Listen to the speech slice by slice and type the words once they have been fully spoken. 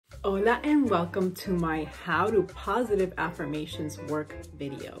Hola and welcome to my How Do Positive Affirmations Work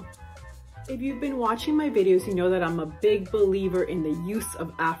video. If you've been watching my videos, you know that I'm a big believer in the use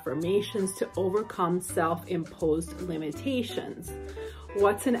of affirmations to overcome self-imposed limitations.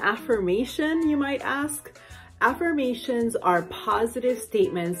 What's an affirmation, you might ask? Affirmations are positive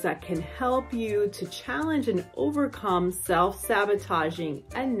statements that can help you to challenge and overcome self-sabotaging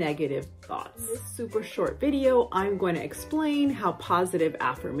and negative thoughts. In this super short video, I'm going to explain how positive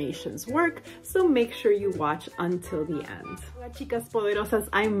affirmations work, so make sure you watch until the end. Hola chicas poderosas,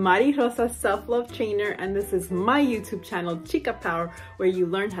 I'm Mari Rosa, self-love trainer, and this is my YouTube channel, Chica Power, where you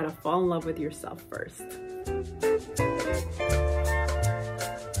learn how to fall in love with yourself first.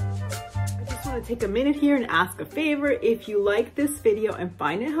 I want to take a minute here and ask a favor. If you like this video and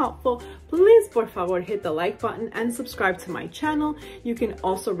find it helpful, please por favor hit the like button and subscribe to my channel. You can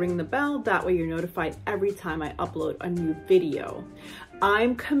also ring the bell, that way you're notified every time I upload a new video.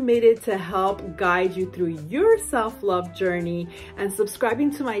 I'm committed to help guide you through your self-love journey, and subscribing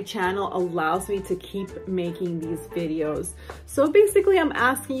to my channel allows me to keep making these videos. So basically I'm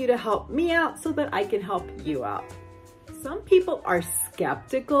asking you to help me out so that I can help you out. Some people are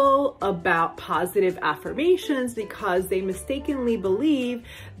skeptical about positive affirmations because they mistakenly believe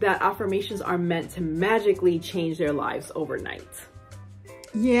that affirmations are meant to magically change their lives overnight.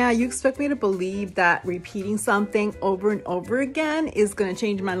 Yeah, you expect me to believe that repeating something over and over again is going to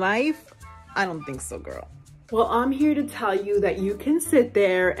change my life? I don't think so, girl. Well, I'm here to tell you that you can sit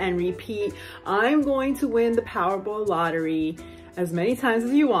there and repeat, I'm going to win the Powerball lottery, as many times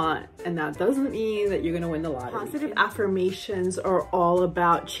as you want, and that doesn't mean that you're going to win the lottery. Positive affirmations are all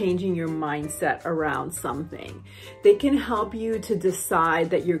about changing your mindset around something. They can help you to decide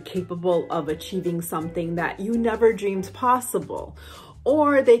that you're capable of achieving something that you never dreamed possible.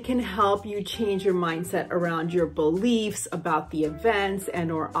 Or they can help you change your mindset around your beliefs about the events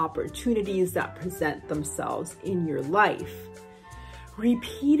and or opportunities that present themselves in your life.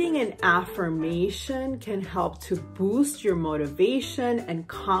 Repeating an affirmation can help to boost your motivation and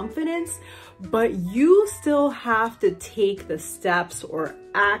confidence, but you still have to take the steps or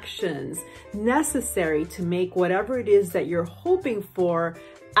actions necessary to make whatever it is that you're hoping for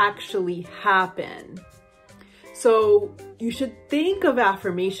actually happen. So you should think of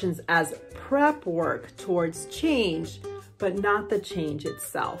affirmations as prep work towards change, but not the change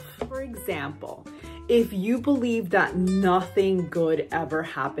itself. For example, if you believe that nothing good ever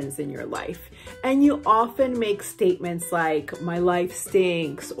happens in your life, and you often make statements like, my life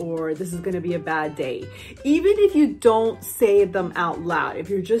stinks, or this is gonna be a bad day, even if you don't say them out loud, if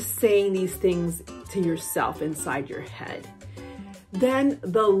you're just saying these things to yourself inside your head, then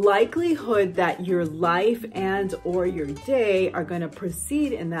the likelihood that your life and or your day are going to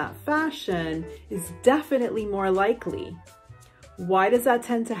proceed in that fashion is definitely more likely. Why does that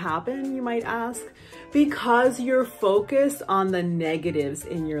tend to happen, you might ask? Because you're focused on the negatives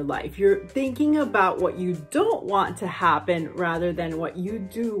in your life. You're thinking about what you don't want to happen rather than what you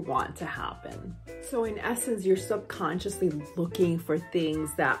do want to happen. So in essence, you're subconsciously looking for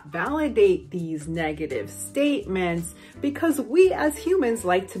things that validate these negative statements because we as humans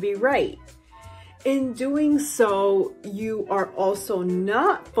like to be right. In doing so, you are also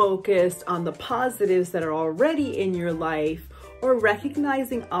not focused on the positives that are already in your life or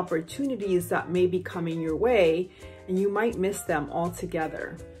recognizing opportunities that may be coming your way, and you might miss them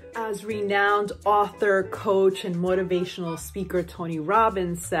altogether. As renowned author, coach, and motivational speaker Tony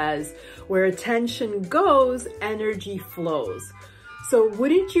Robbins says, where attention goes, energy flows. So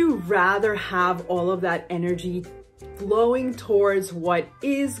wouldn't you rather have all of that energy flowing towards what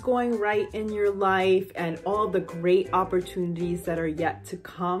is going right in your life and all the great opportunities that are yet to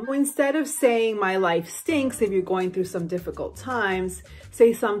come? Instead of saying my life stinks if you're going through some difficult times,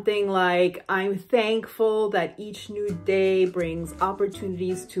 say something like, I'm thankful that each new day brings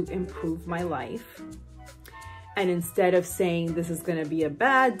opportunities to improve my life. And instead of saying this is going to be a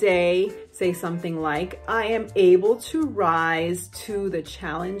bad day, say something like, I am able to rise to the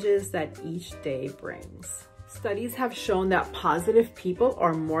challenges that each day brings. Studies have shown that positive people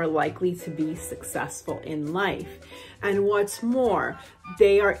are more likely to be successful in life. And what's more,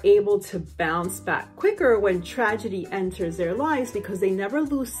 they are able to bounce back quicker when tragedy enters their lives because they never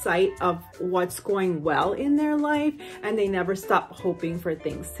lose sight of what's going well in their life, and they never stop hoping for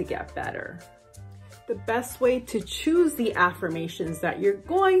things to get better. The best way to choose the affirmations that you're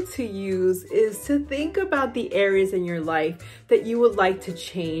going to use is to think about the areas in your life that you would like to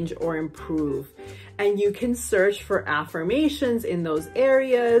change or improve. And you can search for affirmations in those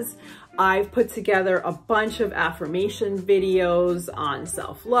areas. I've put together a bunch of affirmation videos on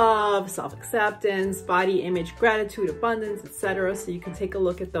self-love, self-acceptance, body image, gratitude, abundance, etc. So you can take a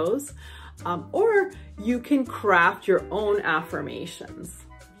look at those. Or you can craft your own affirmations.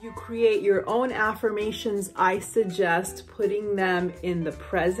 If you create your own affirmations, I suggest putting them in the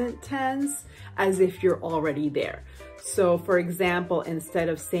present tense as if you're already there. So for example, instead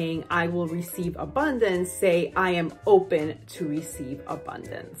of saying, I will receive abundance, say, I am open to receive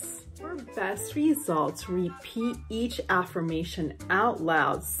abundance. For best results, repeat each affirmation out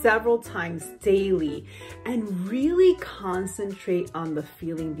loud several times daily and really concentrate on the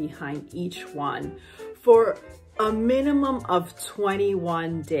feeling behind each one for a minimum of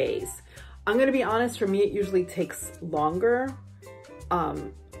 21 days. I'm gonna be honest, for me, it usually takes longer.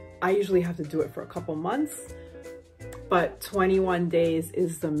 I usually have to do it for a couple months, but 21 days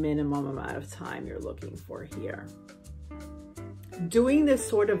is the minimum amount of time you're looking for here. Doing this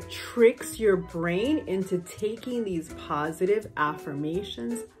sort of tricks your brain into taking these positive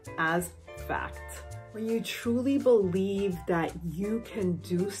affirmations as fact. When you truly believe that you can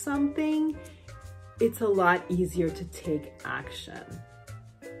do something, it's a lot easier to take action.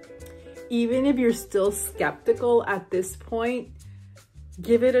 Even if you're still skeptical at this point,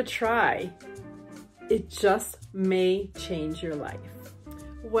 give it a try. It just may change your life.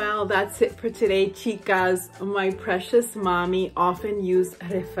 Well, that's it for today, chicas. My precious mommy often used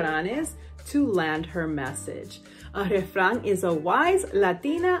refranes to land her message. A refrán is a wise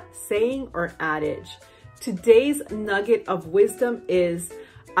Latina saying or adage. Today's nugget of wisdom is,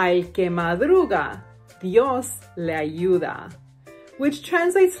 al que madruga, Dios le ayuda, which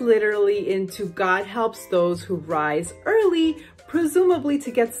translates literally into God helps those who rise early, presumably to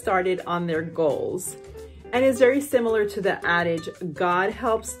get started on their goals. And is very similar to the adage, God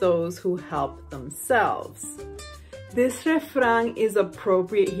helps those who help themselves. This refrain is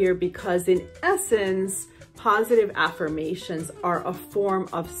appropriate here because in essence, positive affirmations are a form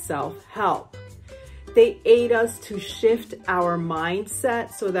of self-help. They aid us to shift our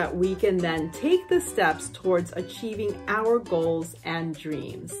mindset so that we can then take the steps towards achieving our goals and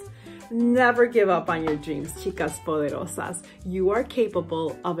dreams. Never give up on your dreams, chicas poderosas. You are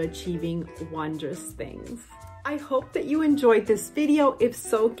capable of achieving wondrous things. I hope that you enjoyed this video. If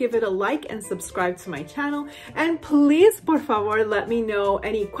so, give it a like and subscribe to my channel. And please, por favor, let me know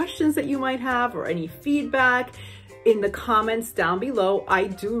any questions that you might have or any feedback in the comments down below. I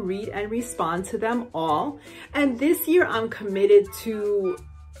do read and respond to them all. And this year I'm committed to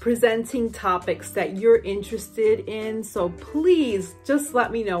presenting topics that you're interested in, so please just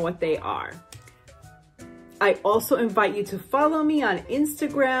let me know what they are. I also invite you to follow me on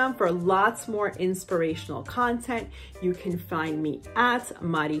Instagram for lots more inspirational content. You can find me at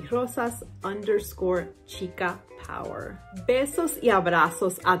marirosas_chica power. Besos y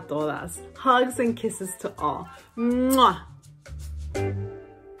abrazos a todas. Hugs and kisses to all. Mwah!